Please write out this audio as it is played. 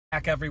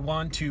Back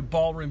everyone to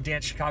Ballroom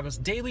Dance Chicago's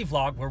daily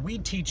vlog where we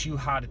teach you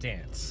how to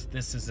dance.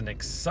 This is an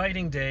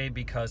exciting day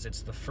because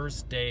it's the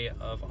first day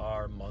of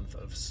our month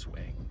of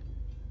swing.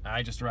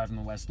 I just arrived in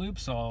the West Loop,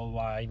 so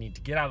I need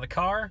to get out of the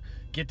car,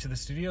 get to the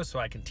studio so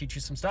I can teach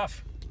you some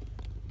stuff.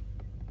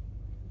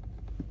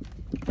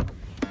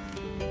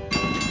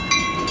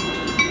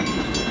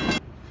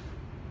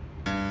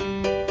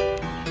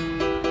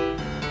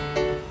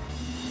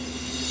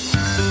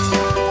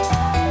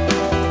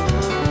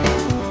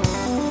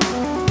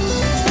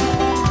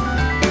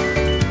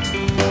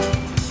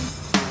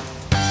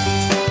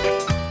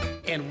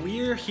 And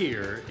we're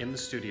here in the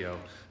studio.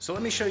 So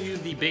let me show you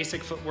the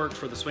basic footwork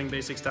for the swing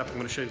basic step. I'm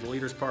gonna show you the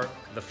leaders part,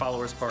 the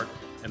followers part,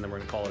 and then we're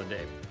gonna call it a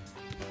day.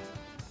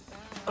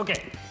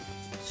 Okay,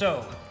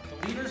 so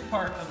the leaders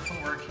part of the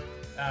footwork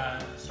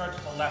starts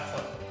with the left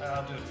foot.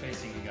 I'll do it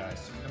facing you guys.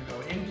 So we're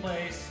gonna go in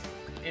place,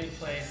 and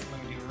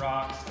then we do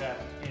rock, step,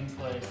 in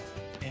place,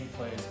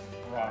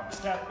 rock,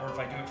 step. Or if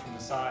I do it from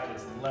the side,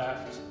 it's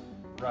left,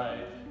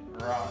 right,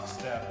 rock,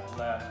 step,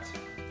 left,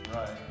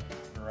 right,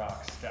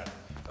 rock, step.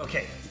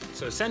 Okay,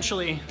 so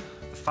essentially,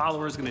 the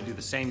follower is going to do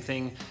the same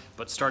thing,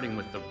 but starting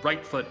with the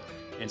right foot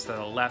instead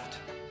of the left,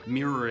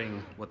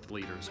 mirroring what the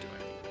leader is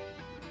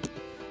doing.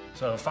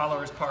 So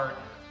follower's part,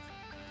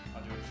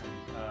 I'll do it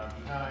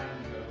from behind,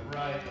 go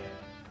right,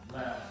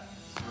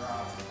 left,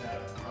 rock,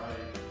 step,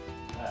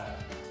 right,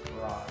 left,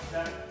 rock,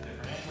 step,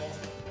 different angle,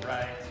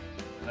 right,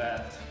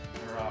 left,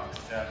 rock,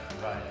 step,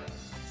 right,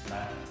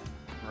 left,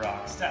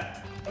 rock,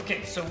 step.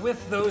 Okay, so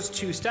with those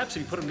two steps,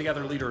 if you put them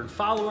together, leader and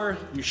follower,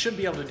 you should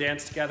be able to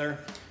dance together.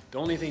 The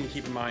only thing to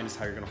keep in mind is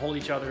how you're gonna hold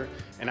each other,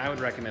 and I would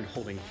recommend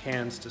holding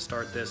hands to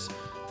start this.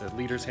 The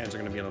leader's hands are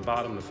gonna be on the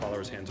bottom, the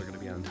follower's hands are gonna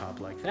be on top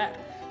like that.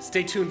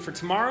 Stay tuned for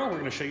tomorrow. We're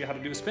gonna show you how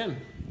to do a spin.